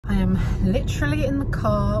I am literally in the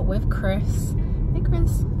car with Chris. Hey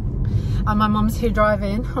Chris. And my mum's here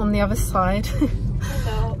driving on the other side.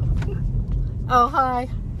 Hello. Oh, hi.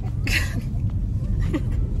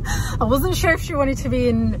 I wasn't sure if she wanted to be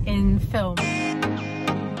in film.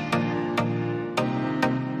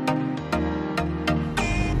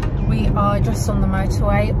 We are just on the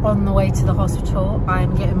motorway on the way to the hospital.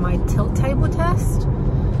 I'm getting my tilt table test.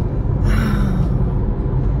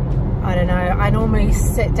 I don't know, I normally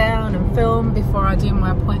sit down and film before I do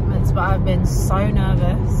my appointments, but I've been so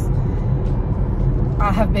nervous.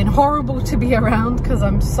 I have been horrible to be around because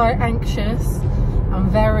I'm so anxious. I'm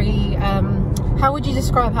very, how would you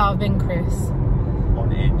describe how I've been, Chris?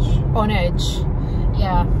 On edge. On edge,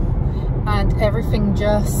 yeah. And everything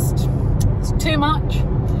just, it's too much.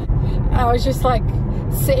 I was just like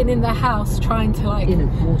sitting in the house trying to like... In a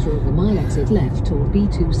quarter of a mile, exit left toward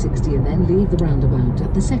B260 and then leave the roundabout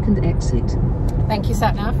at the second exit. Thank you,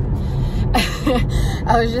 Satnav.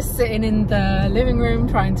 I was just sitting in the living room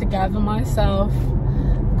trying to gather myself.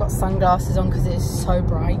 I've got sunglasses on because it is so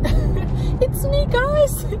bright. It's me,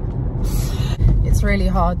 guys. It's really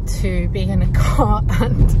hard to be in a car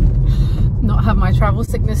and not have my travel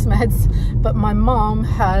sickness meds, but my mom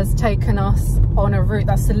has taken us on a route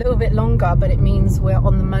that's a little bit longer, but it means we're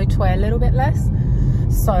on the motorway a little bit less,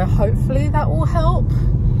 so hopefully that will help.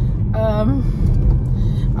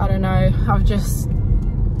 I don't know, I've just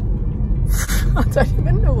I don't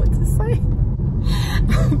even know what to say.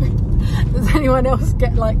 Does anyone else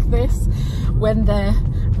get like this when they're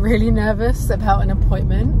really nervous about an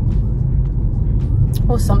appointment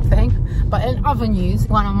or something? But in other news,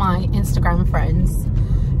 one of my Instagram friends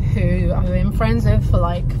who I've been friends with for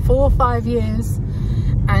like 4 or 5 years,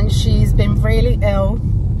 and she's been really ill,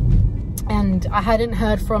 and I hadn't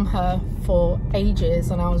heard from her for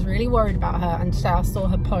ages, and I was really worried about her, and today I saw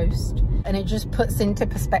her post, and it just puts into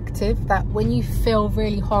perspective that when you feel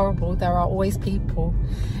really horrible, there are always people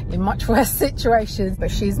in much worse situations,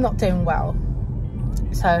 but she's not doing well.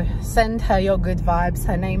 So send her your good vibes.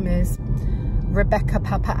 Her name is Rebecca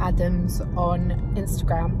Papa Adams on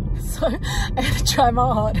Instagram. So I'm gonna try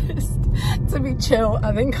my hardest to be chill.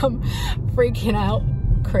 I think I'm freaking out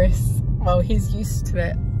Chris. Well, he's used to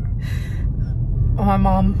it. My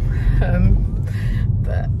mom.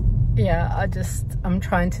 But yeah, I'm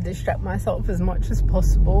trying to distract myself as much as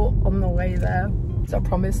possible on the way there. So I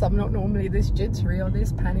promise I'm not normally this jittery or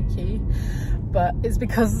this panicky, but it's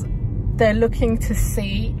because they're looking to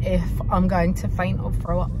see if I'm going to faint or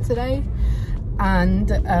throw up today. And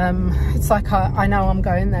it's like I know I'm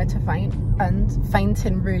going there to faint, and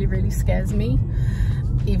fainting really scares me,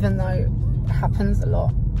 even though it happens a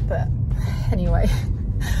lot. But anyway,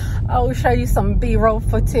 I will show you some B-roll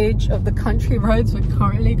footage of the country roads we're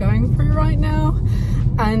currently going through right now,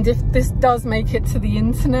 and if this does make it to the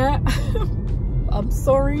internet, I'm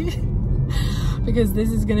sorry, because this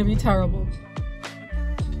is going to be terrible.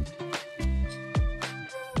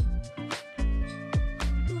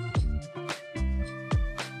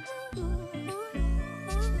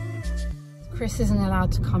 Chris isn't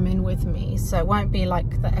allowed to come in with me, so it won't be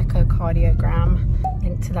like the echocardiogram,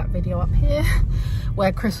 link to that video up here,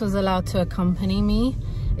 where Chris was allowed to accompany me.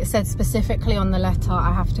 It said specifically on the letter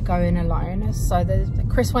I have to go in alone, so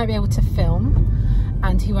Chris won't be able to film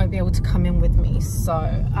and he won't be able to come in with me. So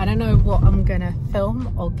I don't know what I'm gonna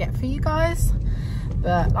film or get for you guys,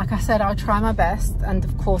 but like I said, I'll try my best, and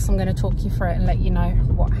of course I'm gonna talk you through it and let you know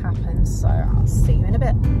what happens. So I'll see you in a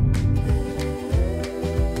bit.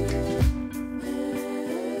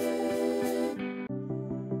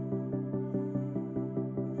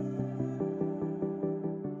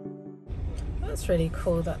 It's really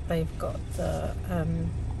cool that they've got the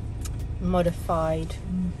modified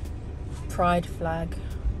pride flag.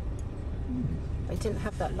 They didn't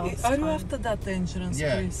have that last time. Are you after that insurance,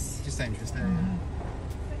 Yeah, please? just interest.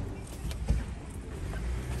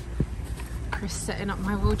 Chris setting up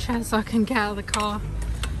my wheelchair so I can get out of the car.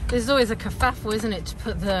 There's always a kerfuffle, isn't it, to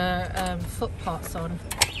put the foot parts on.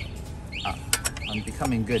 I'm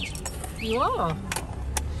becoming good. You are.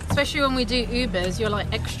 Especially when we do Ubers, you're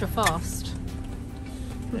like extra fast.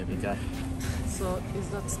 There we go. So is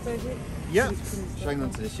that steady? Yeah. Hang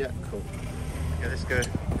on to this, yeah, cool. Okay, let's go.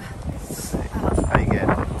 How you getting?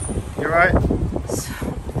 You alright? I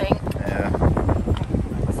think. Yeah.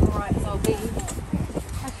 As alright as I'll be.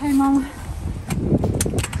 Okay, Mum.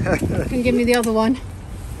 You can give me the other one.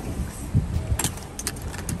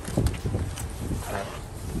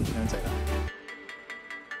 Take that.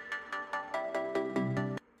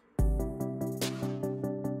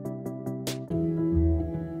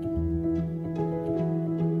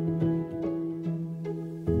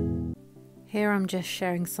 Here here I'm just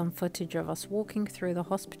sharing some footage of us walking through the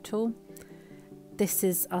hospital. This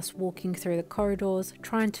is us walking through the corridors,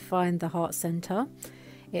 trying to find the heart centre.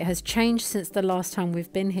 It has changed since the last time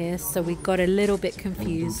we've been here, so we got a little bit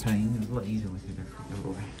confused.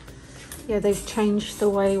 Yeah, they've changed the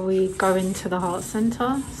way we go into the heart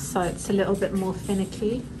centre, so it's a little bit more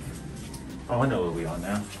finicky. Oh, I know where we are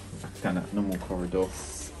now. Down that normal corridor.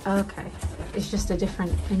 Okay, it's just a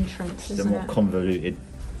different entrance, isn't it? It's a more convoluted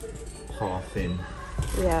path in.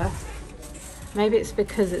 Yeah. Maybe it's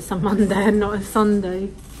because it's a Monday and not a Sunday.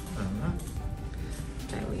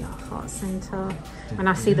 There we are, heart centre. When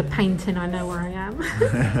I see the painting, I know where I am.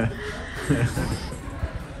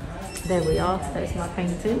 There we are, there's my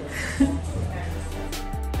painting.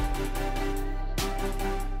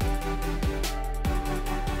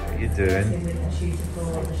 What are you doing?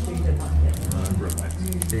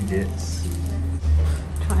 Digits.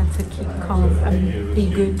 Trying to keep calm and be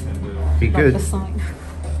good. Be like good. The sign.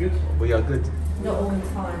 Good. We are good. Not all the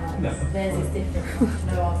time. Theirs is different.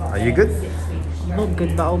 No, Are you good? I'm not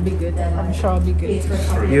good, but I'll be good. I'm sure I'll be good.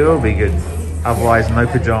 You will be good. Otherwise, no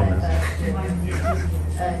pajamas.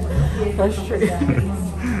 That's true.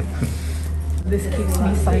 This keeps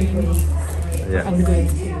me sane. Yeah. I'm good.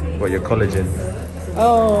 What, your collagen?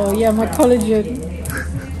 Oh, yeah, my collagen.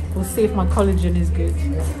 We'll see if my collagen is good.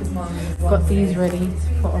 Got these ready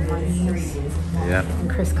to put on my knees. Yeah. And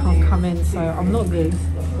Chris can't come in, so I'm not good,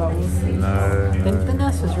 but we'll see. No. The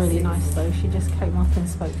nurse was really nice though. She just came up and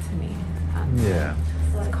spoke to me and Yeah.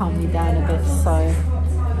 calmed me down a bit, so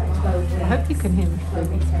I hope you can hear me.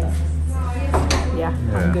 Yeah,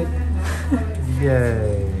 I'm good.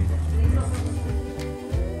 Yay.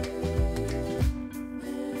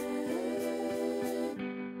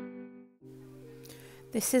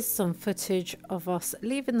 This is some footage of us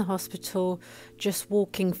leaving the hospital, just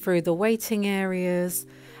walking through the waiting areas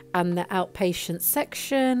and the outpatient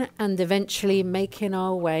section, and eventually making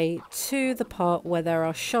our way to the part where there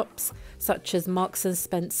are shops such as Marks and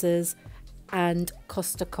Spencer's and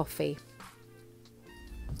Costa Coffee.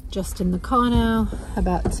 Just in the car now,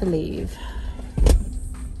 about to leave.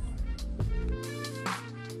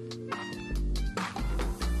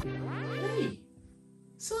 Hey,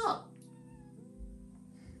 what's up?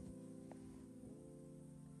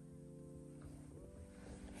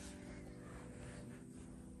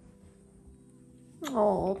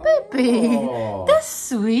 Oh, baby, Oh. that's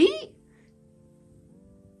sweet.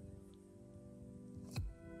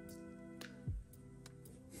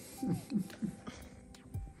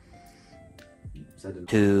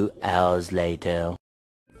 Two hours later.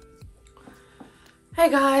 Hey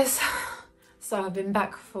guys, so I've been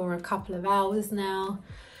back for a couple of hours now.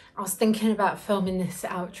 I was thinking about filming this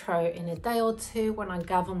outro in a day or two when I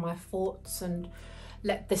gather my thoughts and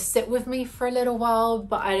let this sit with me for a little while,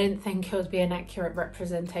 but I didn't think it would be an accurate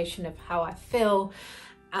representation of how I feel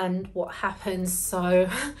and what happens, so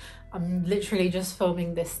I'm literally just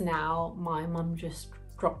filming this now. My mum just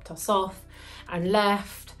dropped us off and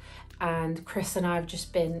left, and Chris and I have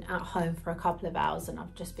just been at home for a couple of hours, and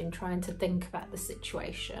I've just been trying to think about the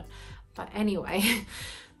situation. But anyway,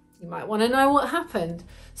 you might want to know what happened.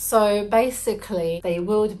 So basically, they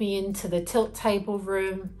wheeled me into the tilt table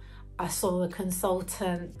room. I saw the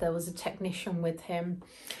consultant, there was a technician with him,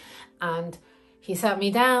 and he sat me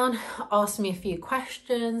down, asked me a few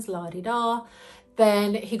questions, la-di-da.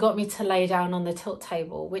 Then he got me to lay down on the tilt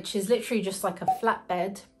table, which is literally just like a flat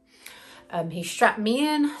bed. He strapped me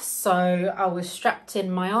in, so I was strapped in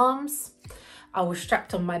my arms, I was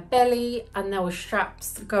strapped on my belly, and there were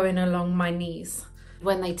straps going along my knees.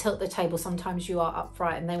 When they tilt the table, sometimes you are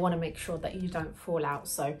upright and they want to make sure that you don't fall out.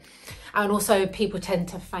 So, and also people tend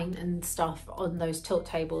to faint and stuff on those tilt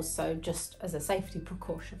tables, so just as a safety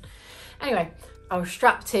precaution. Anyway, I was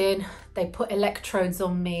strapped in, they put electrodes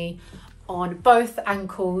on me on both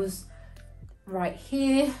ankles, right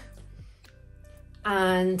here,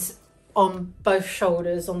 and on both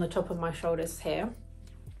shoulders, on the top of my shoulders here.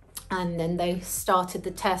 And then they started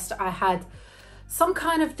the test. I had some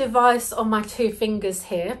kind of device on my 2 fingers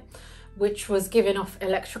here, which was giving off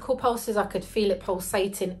electrical pulses. I could feel it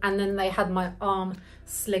pulsating, and then they had my arm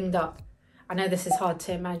slinged up. I know this is hard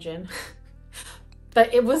to imagine,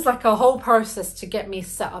 but it was like a whole process to get me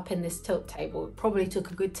set up in this tilt table. It probably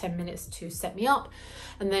took a good 10 minutes to set me up.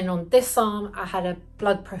 And then on this arm, I had a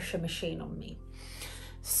blood pressure machine on me.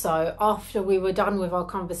 So after we were done with our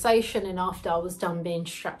conversation and after I was done being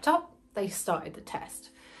strapped up, they started the test.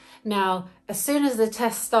 Now, as soon as the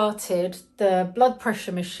test started, the blood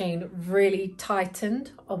pressure machine really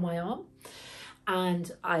tightened on my arm,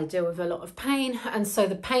 and I deal with a lot of pain. And so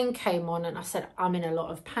the pain came on, and I said, I'm in a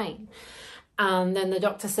lot of pain. And then the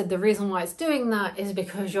doctor said the reason why it's doing that is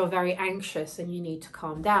because you're very anxious and you need to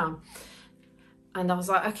calm down. And I was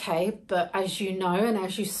like, okay, but as you know, and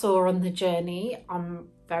as you saw on the journey, I'm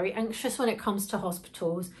very anxious when it comes to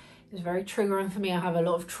hospitals. It's very triggering for me. I have a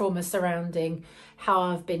lot of trauma surrounding how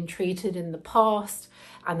I've been treated in the past,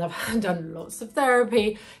 and I've done lots of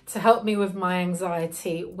therapy to help me with my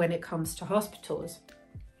anxiety when it comes to hospitals.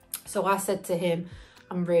 So I said to him,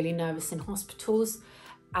 I'm really nervous in hospitals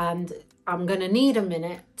and I'm gonna need a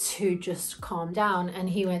minute to just calm down. And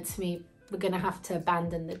he went to me, we're gonna have to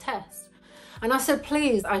abandon the test. And I said,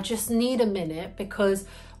 please, I just need a minute, because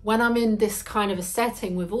when I'm in this kind of a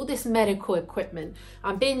setting with all this medical equipment,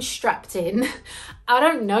 I'm being strapped in, I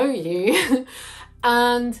don't know you,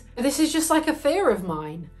 and this is just like a fear of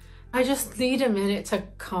mine. I just need a minute to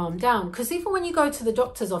calm down. Because even when you go to the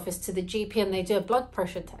doctor's office, to the GP, and they do a blood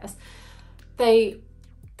pressure test, they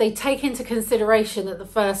take into consideration that the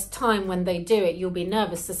first time when they do it, you'll be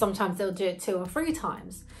nervous. So sometimes they'll do it 2 or 3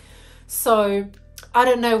 times. So I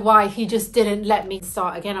don't know why he just didn't let me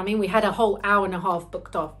start again. I mean, we had a whole hour and a half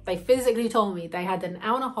booked off. They physically told me they had an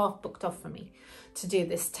hour and a half booked off for me to do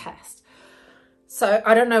this test. So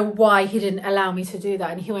I don't know why he didn't allow me to do that.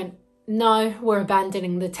 And he went, no, we're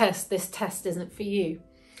abandoning the test. This test isn't for you.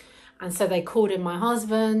 And so they called in my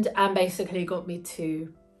husband and basically got me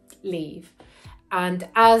to leave. And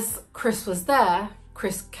as Chris was there,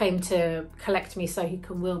 Chris came to collect me so he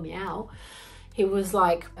can wheel me out. He was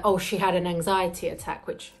like, oh, she had an anxiety attack,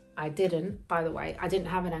 which I didn't, by the way. I didn't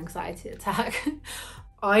have an anxiety attack.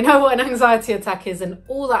 I know what an anxiety attack is, and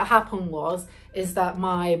all that happened is that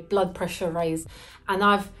my blood pressure raised. And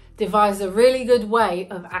I've devised a really good way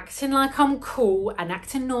of acting like I'm cool and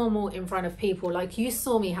acting normal in front of people. Like, you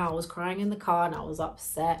saw me how I was crying in the car and I was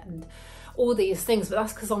upset and all these things, but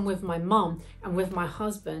that's because I'm with my mum and with my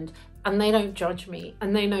husband, and they don't judge me,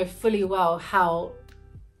 and they know fully well how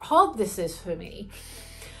hard this is for me.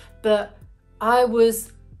 But I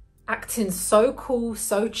was acting so cool,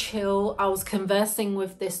 so chill. I was conversing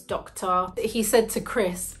with this doctor. He said to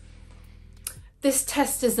Chris, this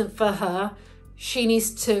test isn't for her. She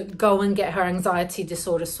needs to go and get her anxiety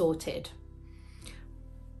disorder sorted.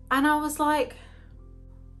 And I was like,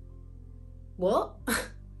 what?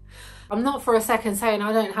 I'm not for a second saying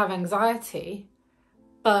I don't have anxiety,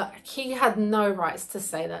 but he had no rights to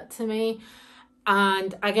say that to me.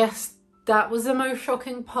 And I guess that was the most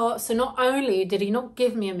shocking part. So not only did he not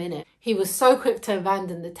give me a minute, he was so quick to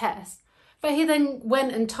abandon the test, but he then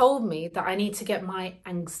went and told me that I need to get my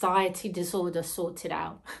anxiety disorder sorted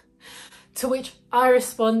out. To which I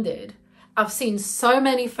responded, I've seen so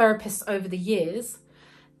many therapists over the years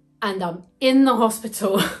and I'm in the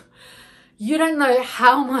hospital. You don't know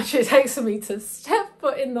how much it takes for me to step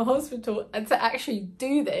foot in the hospital and to actually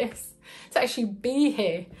do this, to actually be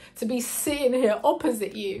here, to be sitting here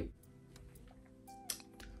opposite you.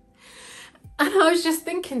 And I was just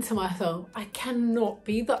thinking to myself, I cannot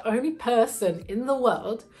be the only person in the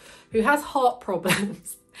world who has heart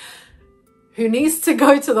problems, who needs to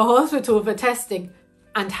go to the hospital for testing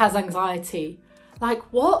and has anxiety. Like,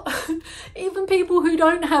 what? Even people who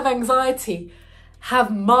don't have anxiety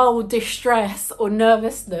have mild distress or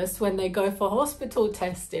nervousness when they go for hospital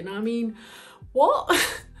testing. I mean, what?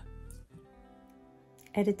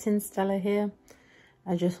 Editing Stella here.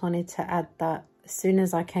 I just wanted to add that as soon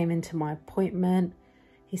as I came into my appointment,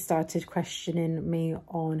 he started questioning me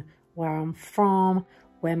on where I'm from,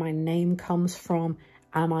 where my name comes from,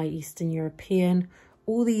 am I Eastern European?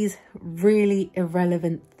 All these really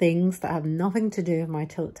irrelevant things that have nothing to do with my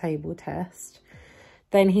tilt table test.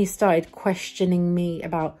 Then he started questioning me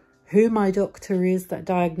about who my doctor is that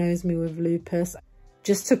diagnosed me with lupus.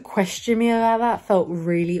 Just to question me about that felt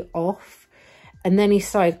really off. And then he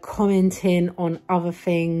started commenting on other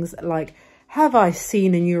things like, have I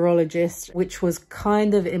seen a neurologist? Which was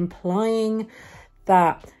kind of implying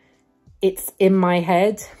that it's in my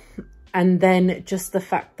head. And then just the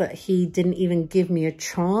fact that he didn't even give me a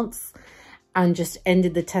chance and just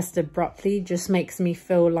ended the test abruptly just makes me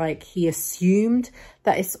feel like he assumed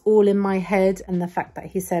that it's all in my head. And the fact that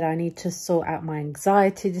he said I need to sort out my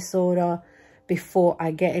anxiety disorder before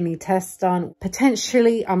I get any tests done.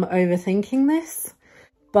 Potentially I'm overthinking this,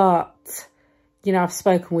 but you know, I've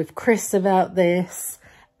spoken with Chris about this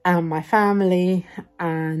and my family,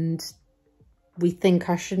 and we think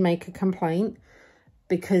I should make a complaint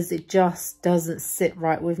because it just doesn't sit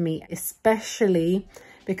right with me, especially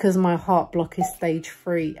because my heart block is stage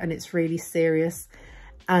 3 and it's really serious.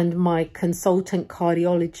 And my consultant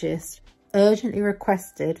cardiologist urgently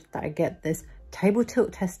requested that I get this table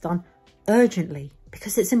tilt test done urgently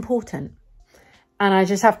because it's important. And I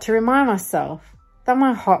just have to remind myself, that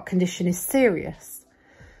my heart condition is serious.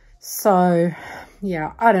 So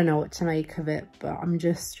yeah, I don't know what to make of it, but I'm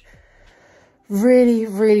just really,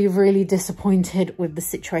 really, really disappointed with the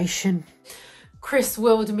situation. Chris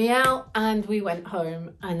wheeled me out and we went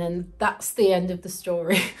home, and then that's the end of the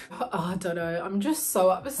story. I don't know, I'm just so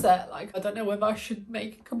upset. Like, I don't know whether I should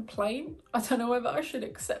make a complaint. I don't know whether I should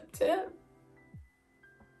accept it.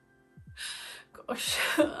 Gosh,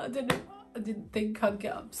 I didn't think I'd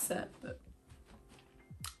get upset, but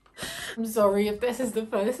I'm sorry if this is the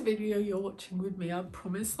first video you're watching with me. I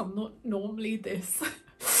promise I'm not normally this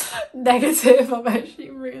negative. I'm actually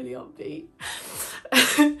really upbeat.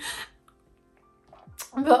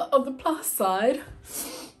 But on the plus side,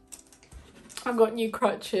 I got new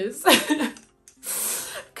crutches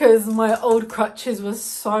because my old crutches were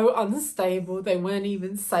so unstable. They weren't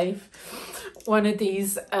even safe. One of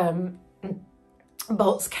these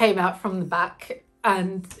bolts came out from the back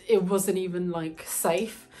and it wasn't even like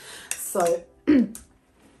safe. So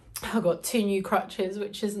I got 2 new crutches,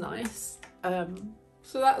 which is nice.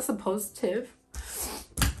 So that's a positive.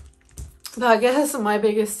 But I guess my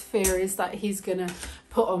biggest fear is that he's gonna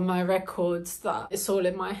put on my records that it's all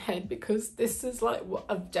in my head, because this is like what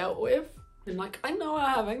I've dealt with. And like, I know I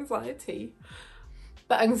have anxiety,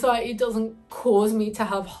 but anxiety doesn't cause me to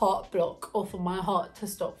have heart block or for my heart to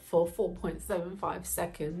stop for 4.75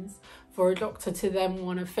 seconds, for a doctor to then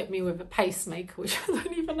want to fit me with a pacemaker, which I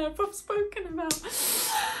don't even know if I've spoken about.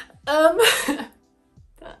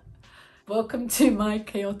 But welcome to my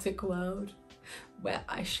chaotic world, where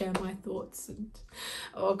I share my thoughts. And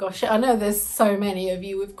oh gosh, I know there's so many of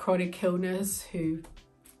you with chronic illness who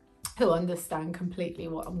understand completely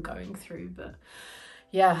what I'm going through. But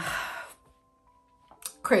yeah,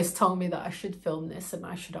 Chris told me that I should film this and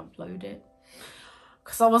I should upload it,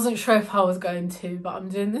 because I wasn't sure if I was going to, but I'm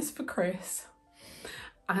doing this for Chris.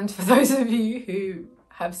 And for those of you who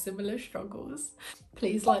have similar struggles,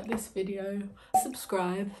 please like this video,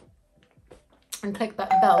 subscribe, and click that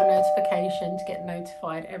bell notification to get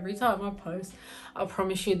notified every time I post. I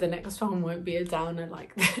promise you the next one won't be a downer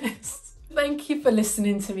like this. Thank you for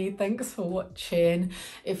listening to me. Thanks for watching.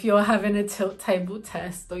 If you're having a tilt table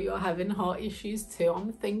test or you're having heart issues too,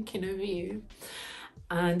 I'm thinking of you.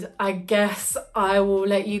 And I guess I will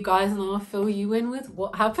let you guys know, I'll fill you in with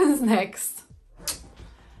what happens next.